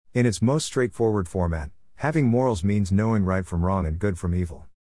In its most straightforward format, having morals means knowing right from wrong and good from evil.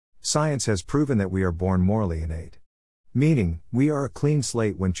 Science has proven that we are born morally innate. Meaning, we are a clean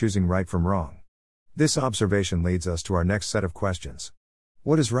slate when choosing right from wrong. This observation leads us to our next set of questions.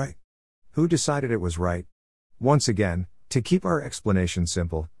 What is right? Who decided it was right? Once again, to keep our explanation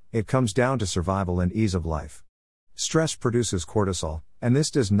simple, it comes down to survival and ease of life. Stress produces cortisol, and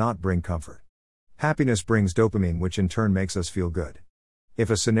this does not bring comfort. Happiness brings dopamine, which in turn makes us feel good. If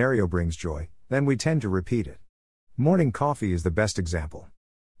a scenario brings joy, then we tend to repeat it. Morning coffee is the best example.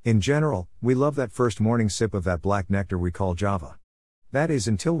 In general, we love that first morning sip of that black nectar we call Java. That is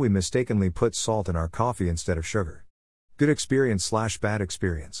until we mistakenly put salt in our coffee instead of sugar. Good experience/bad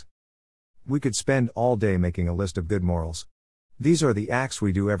experience. We could spend all day making a list of good morals. These are the acts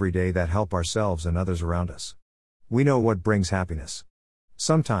we do every day that help ourselves and others around us. We know what brings happiness.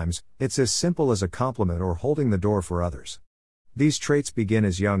 Sometimes, it's as simple as a compliment or holding the door for others. These traits begin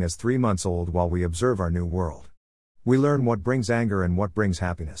as young as 3 months old while we observe our new world. We learn what brings anger and what brings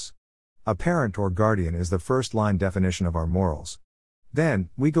happiness. A parent or guardian is the first-line definition of our morals. Then,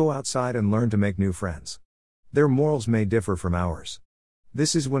 we go outside and learn to make new friends. Their morals may differ from ours.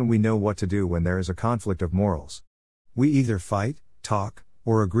 This is when we know what to do when there is a conflict of morals. We either fight, talk,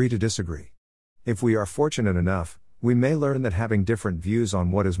 or agree to disagree. If we are fortunate enough, we may learn that having different views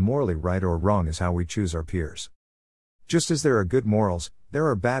on what is morally right or wrong is how we choose our peers. Just as there are good morals, there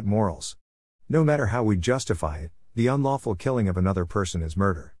are bad morals. No matter how we justify it, the unlawful killing of another person is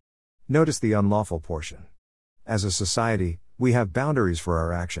murder. Notice the unlawful portion. As a society, we have boundaries for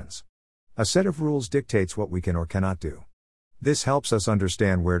our actions. A set of rules dictates what we can or cannot do. This helps us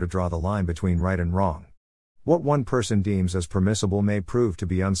understand where to draw the line between right and wrong. What one person deems as permissible may prove to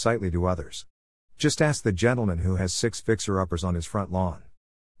be unsightly to others. Just ask the gentleman who has 6 fixer-uppers on his front lawn.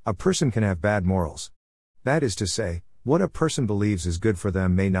 A person can have bad morals. That is to say, what a person believes is good for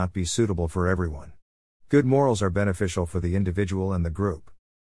them may not be suitable for everyone. Good morals are beneficial for the individual and the group.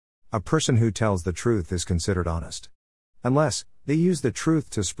 A person who tells the truth is considered honest. Unless, they use the truth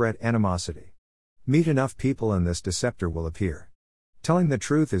to spread animosity. Meet enough people and this deceptor will appear. Telling the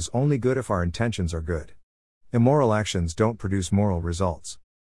truth is only good if our intentions are good. Immoral actions don't produce moral results.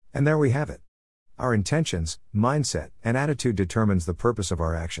 And there we have it. Our intentions, mindset, and attitude determines the purpose of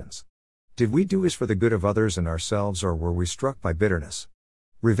our actions. Did we do this for the good of others and ourselves, or were we struck by bitterness?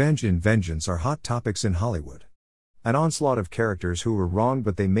 Revenge and vengeance are hot topics in Hollywood. An onslaught of characters who were wronged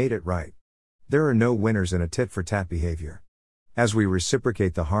but they made it right. There are no winners in a tit-for-tat behavior. As we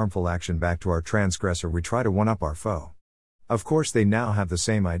reciprocate the harmful action back to our transgressor, we try to one-up our foe. Of course, they now have the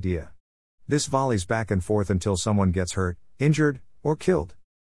same idea. This volleys back and forth until someone gets hurt, injured, or killed.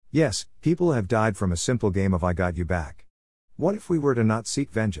 Yes, people have died from a simple game of I got you back. What if we were to not seek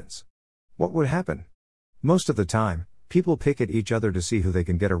vengeance? What would happen? Most of the time, people pick at each other to see who they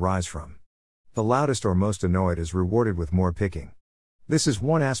can get a rise from. The loudest or most annoyed is rewarded with more picking. This is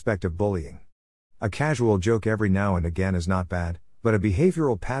one aspect of bullying. A casual joke every now and again is not bad, but a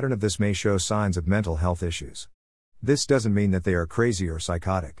behavioral pattern of this may show signs of mental health issues. This doesn't mean that they are crazy or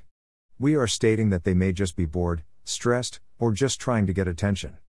psychotic. We are stating that they may just be bored, stressed, or just trying to get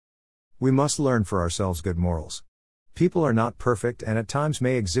attention. We must learn for ourselves good morals. People are not perfect and at times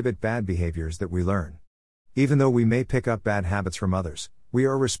may exhibit bad behaviors that we learn. Even though we may pick up bad habits from others, we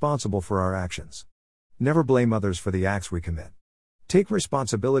are responsible for our actions. Never blame others for the acts we commit. Take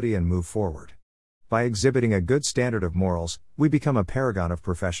responsibility and move forward. By exhibiting a good standard of morals, we become a paragon of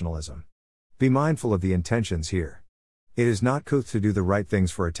professionalism. Be mindful of the intentions here. It is not couth to do the right things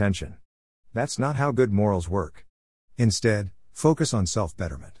for attention. That's not how good morals work. Instead, focus on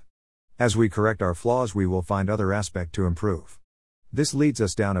self-betterment. As we correct our flaws, we will find other aspects to improve. This leads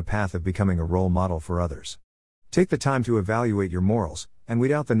us down a path of becoming a role model for others. Take the time to evaluate your morals, and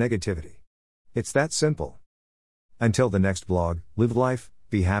weed out the negativity. It's that simple. Until the next blog, live life,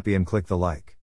 be happy and click the like.